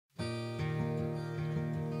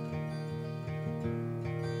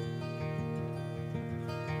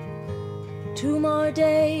2 more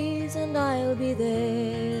days and I'll be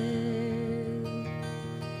there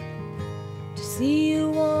to see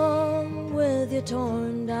you warm with your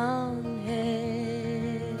torn down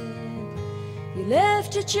hair. You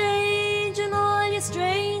left your change and all your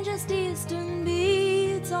strangest Eastern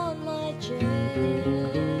beads on my chair.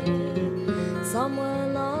 Somewhere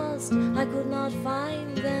lost, I could not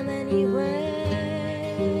find them anywhere.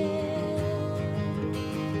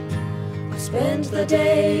 I spent the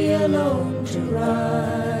day alone to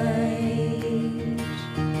write.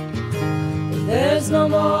 If there's no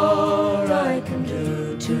more I can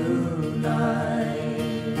do tonight.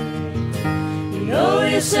 You know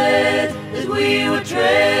you said that we were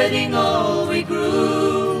treading all we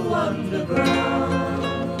grew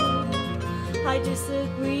underground. I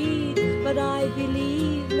disagreed, but I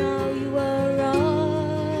believe now you were right.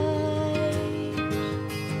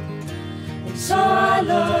 And so I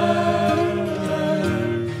learned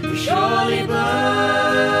you surely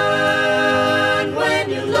burn when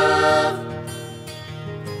you love,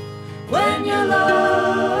 when you love.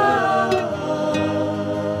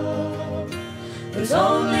 There's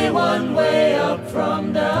only one way up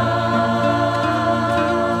from down,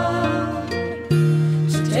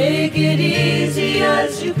 so take it easy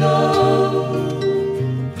as you go.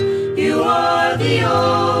 You are the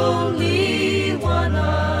only one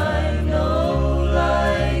I know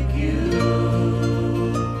like you.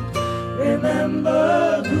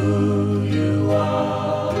 Remember who you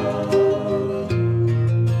are.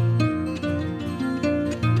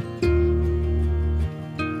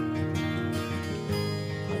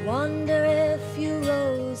 I wonder if you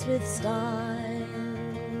rose with style.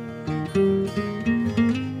 You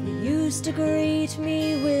used to greet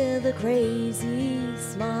me with a crazy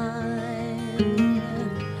smile.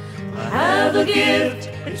 I have a gift,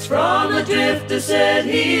 it's from a drifter, said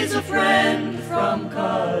he's a friend from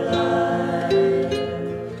Carlisle.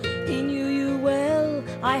 He knew you well,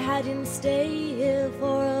 I had him stay here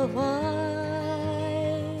for a while.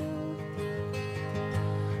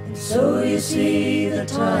 And so you see the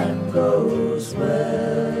time goes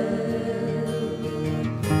well,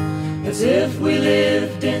 as if we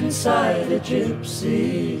lived inside a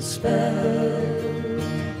gypsy spell.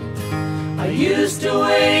 I used to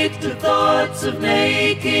wake to thoughts of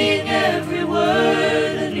making every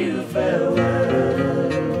word a new farewell.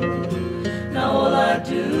 Now all I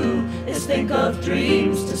do is think of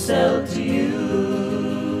dreams to sell to you.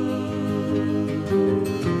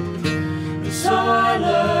 So I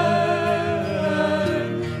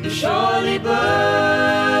learned you surely burn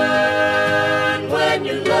when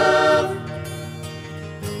you love,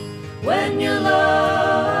 when you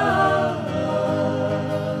love.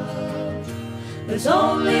 There's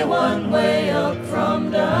only one way up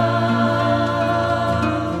from down,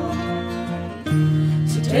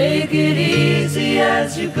 so take it easy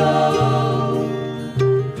as you go.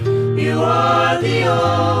 You are the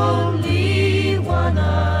only one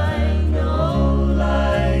I know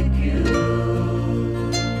like you.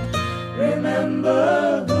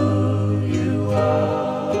 Remember who you are.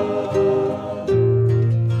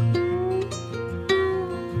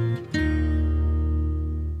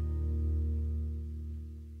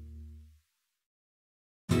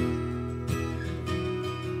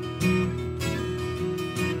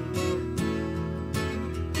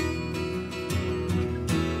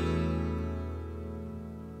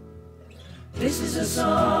 This is a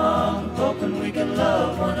song, hoping we can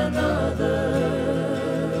love one another.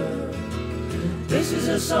 This is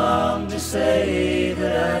a song to say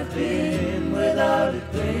that I've been without a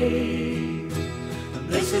grave.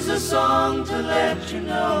 This is a song to let you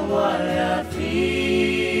know why I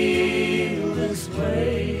feel this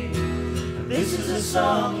way. This is a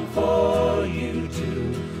song for you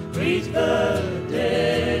to greet the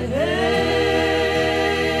day.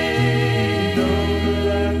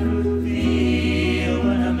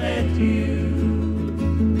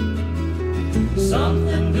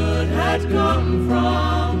 Something good had come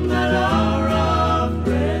from that hour of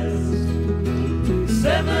rest.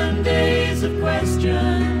 7 days of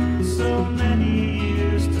questions, so many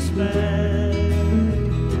years to spend.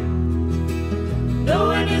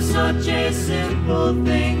 Knowing is such a simple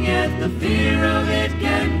thing, yet the fear of it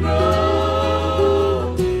can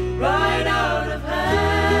grow right out of hand.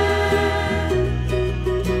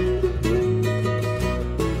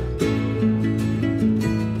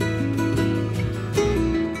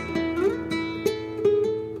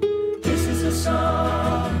 This is a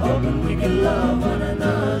song, hoping we can love one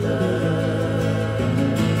another.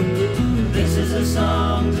 This is a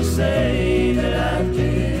song to say that I've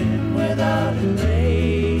been without a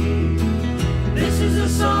name. This is a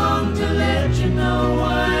song to let you know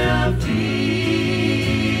why I feel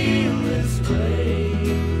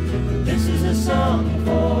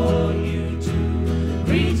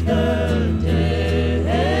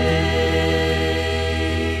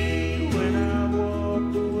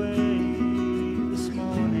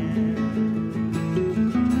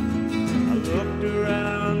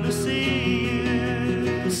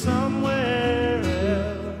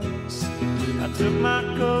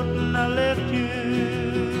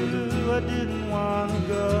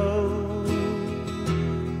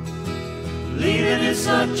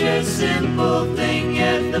such a simple thing,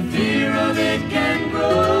 yet the fear of it can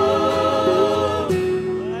grow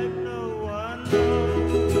like no one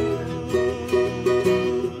knows.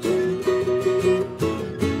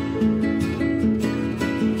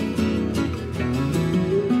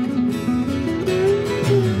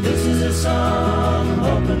 This is a song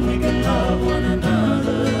hoping we can love one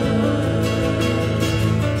another.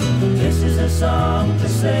 This is a song to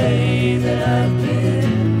say that I've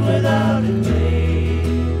been without a grave.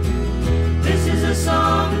 This is a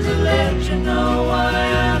song to let you know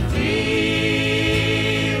why I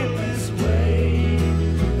feel this way.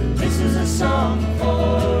 And this is a song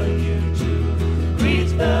for you to greet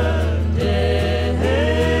the day.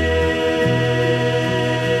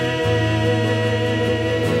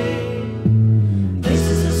 This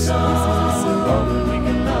is a song hoping we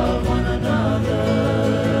can love one another.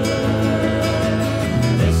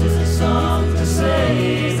 This is a song to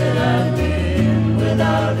say that I've been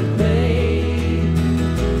without a grave.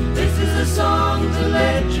 This is a song to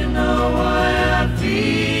let you know why I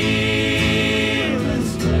feel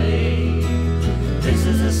this way. This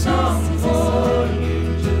is a song for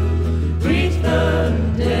you to greet the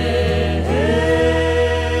day.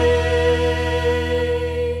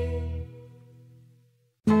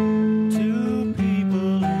 Two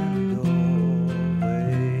people in a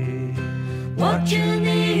doorway, watching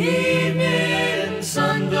the evening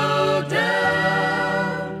sun go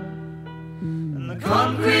down, and the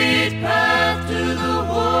concrete path to the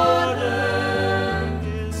water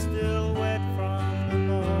is still wet from the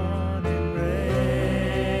morning rain.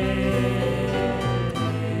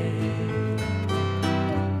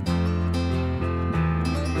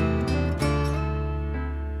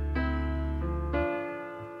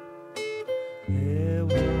 A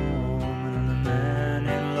woman and a man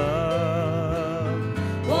in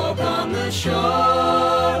love walk on the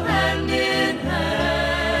shore hand in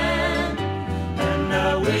hand, and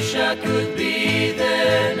I wish I could be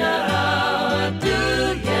there now. I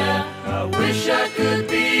do, yeah. I wish I could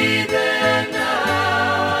be there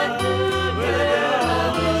now. I do, yeah. I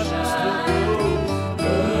wish I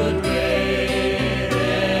could be there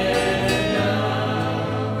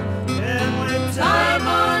now. And with time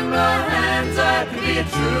on my hands, I could be a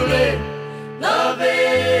truly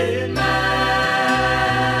loving man.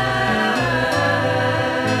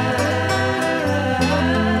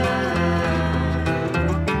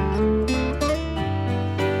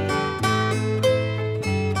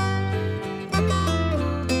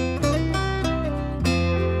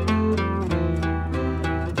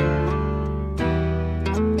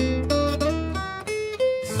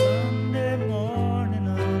 Sunday morning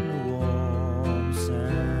on the warm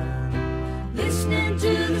sand, listening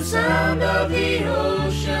to the sound of the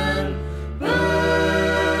ocean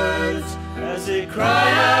birds as they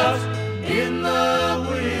cry out in the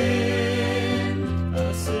wind.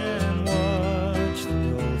 I sit and watch the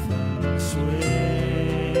dolphins swim.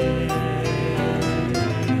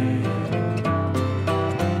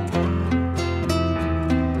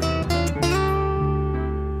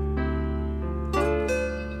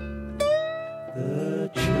 The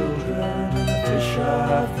children and the fish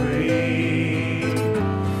are free.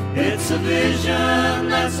 It's a vision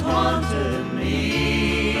that's haunted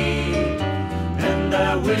me, and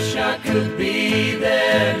I wish I could be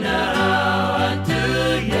there now. I